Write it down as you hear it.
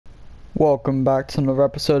Welcome back to another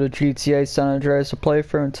episode of GTA San Andreas, a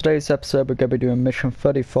playthrough. In today's episode we're going to be doing mission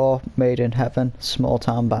 34, Made in Heaven, Small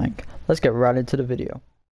Town Bank. Let's get right into the video.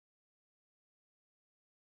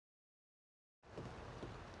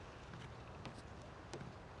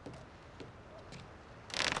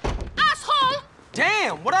 Asshole!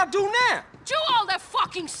 Damn, what I do now? Do all the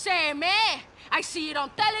fucking same, eh? I see it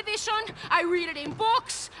on television, I read it in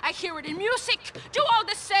books, I hear it in music. Do all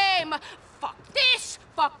the same. Fuck this,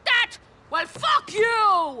 fuck that. Well, fuck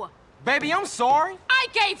you! Baby, I'm sorry. I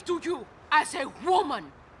gave to you as a woman.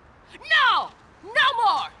 No! No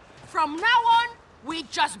more! From now on, we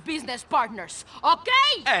just business partners,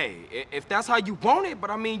 okay? Hey, if that's how you want it, but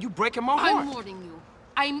I mean, you breaking my heart. I'm warning you.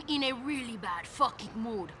 I'm in a really bad fucking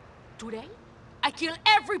mood. Today, I kill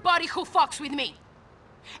everybody who fucks with me.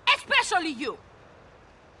 Especially you.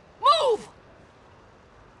 Move!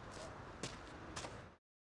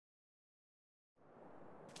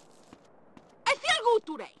 I feel good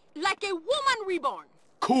today, like a woman reborn.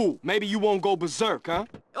 Cool. Maybe you won't go berserk, huh?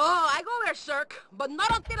 Oh, I go berserk, but not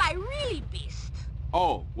until I really pissed.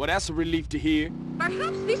 Oh, well, that's a relief to hear.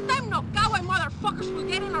 Perhaps this time no cowboy motherfuckers will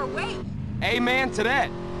get in our way. Amen to that.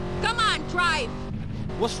 Come on, drive.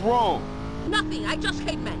 What's wrong? Nothing, I just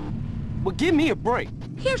hate men. Well, give me a break.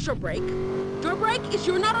 Here's your break. Your break is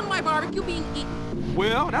you're not on my barbecue being eaten.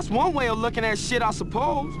 Well, that's one way of looking at shit, I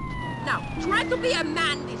suppose. Now, try to be a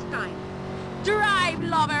man this time. Drive,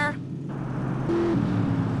 lover.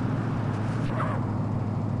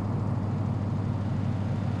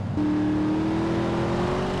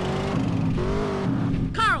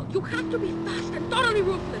 Carl, you have to be fast and totally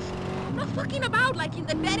ruthless. Not fucking about like in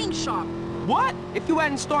the betting shop. What? If you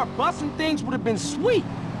hadn't started busting things, would have been sweet.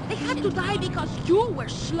 They had to die because you were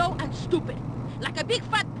slow and stupid. Like a big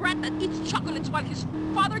fat brat that eats chocolates while his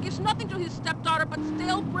father gives nothing to his stepdaughter but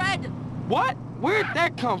stale bread. What? Where'd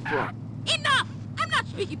that come from? Enough! I'm not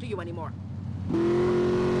speaking to you anymore.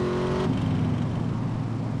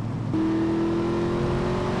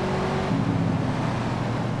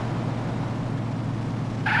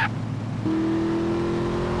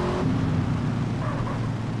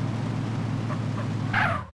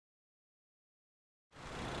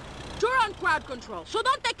 You're on crowd control, so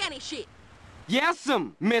don't take any shit.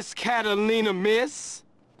 Yes'm, Miss Catalina, miss.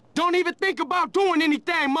 Don't even think about doing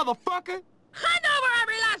anything, motherfucker. Hand over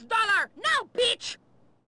every last dollar! Now, bitch!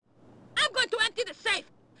 I'm going to empty the safe.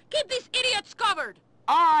 Keep these idiots covered.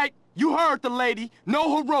 All right, you heard the lady.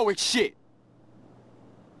 No heroic shit.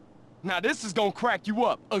 Now this is gonna crack you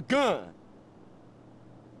up. A gun.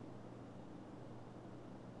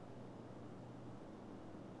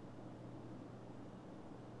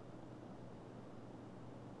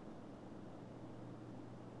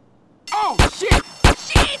 Oh, shit!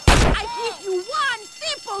 Shit! I give you one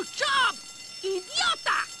simple job!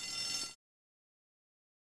 Idiota!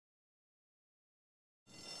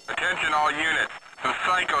 Attention all units. Some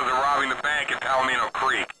psychos are robbing the bank at Palomino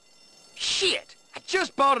Creek. Shit! I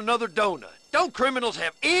just bought another donut. Don't criminals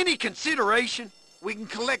have any consideration? We can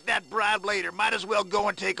collect that bribe later. Might as well go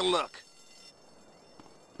and take a look.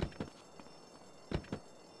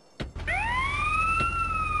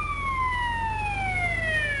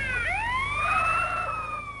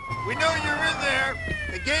 We know you're in there.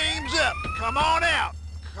 The game's up. Come on out.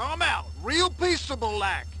 Come out. Real peaceable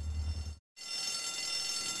like.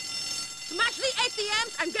 Smash the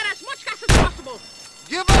ATMs and get as much cash as possible.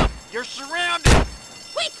 Give up. You're surrounded.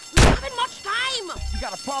 Quick! We haven't much time! You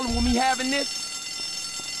got a problem with me having this?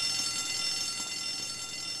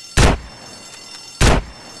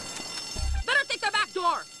 Better take the back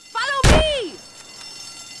door! Follow me!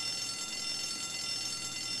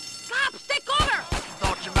 Cops, take cover!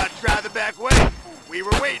 Thought you might try the back way. We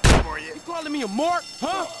were waiting for you. You calling me a mark,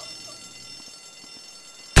 huh?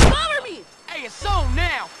 Cover me! Hey, it's on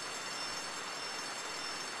now.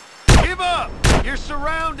 Give up! You're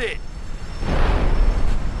surrounded!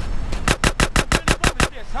 What is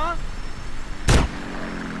this, huh?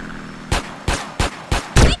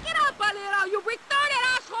 Pick it up a little, you retarded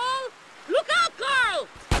asshole! Look out, Carl!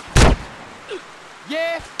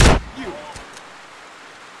 Yeah, you.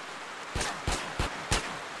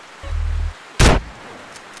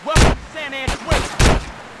 Welcome to San Andreas.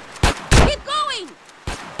 Keep going!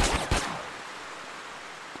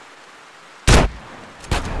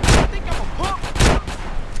 You think I'm a punk?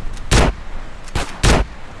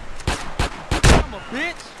 I'm a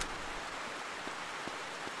bitch.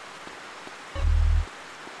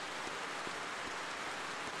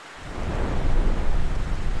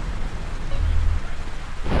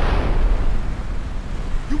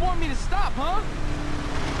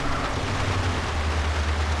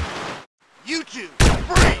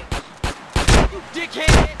 You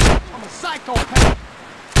dickhead! I'm a psychopath!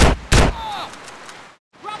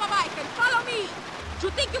 Grab a bike and follow me! You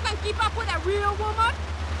think you can keep up with a real woman?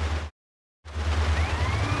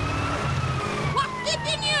 What's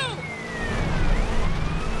keeping you?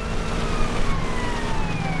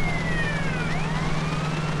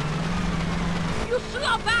 You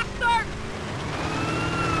slow bastard!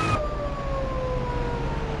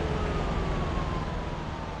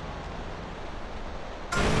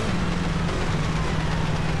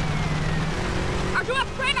 Are you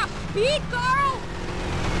afraid of speed, girl?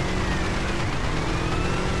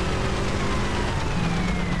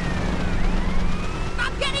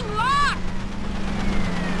 Stop getting lost!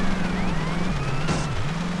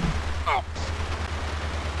 Oh.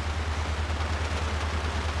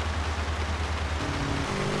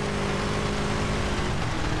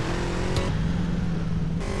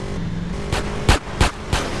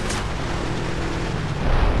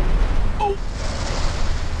 Oh.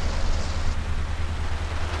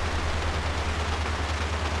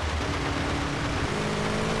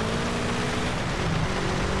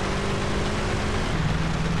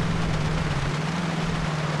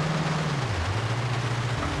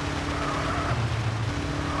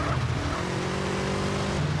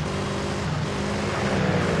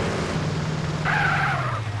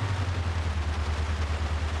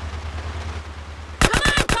 Come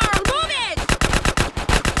on, Carl, move it!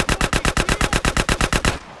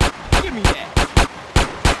 Give me that!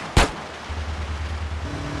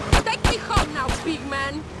 Take me home now, big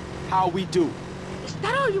man. How we do? Is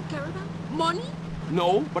that all you care about? Money?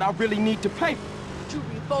 No, but I really need to pay. You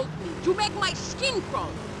revolt me. You make my skin crawl.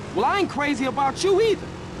 Well, I ain't crazy about you either.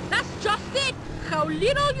 That's just it. How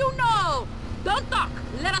little you know. Don't talk.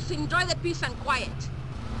 Let us enjoy the peace and quiet.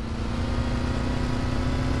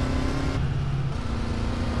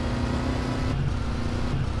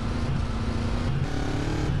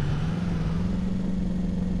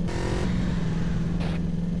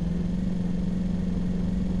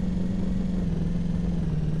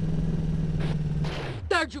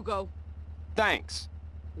 There you go. Thanks.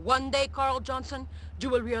 One day, Carl Johnson, you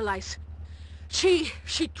will realize she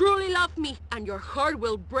truly loved me, and your heart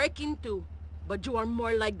will break in two. But you are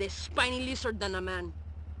more like the spiny lizard than a man.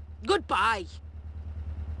 Goodbye.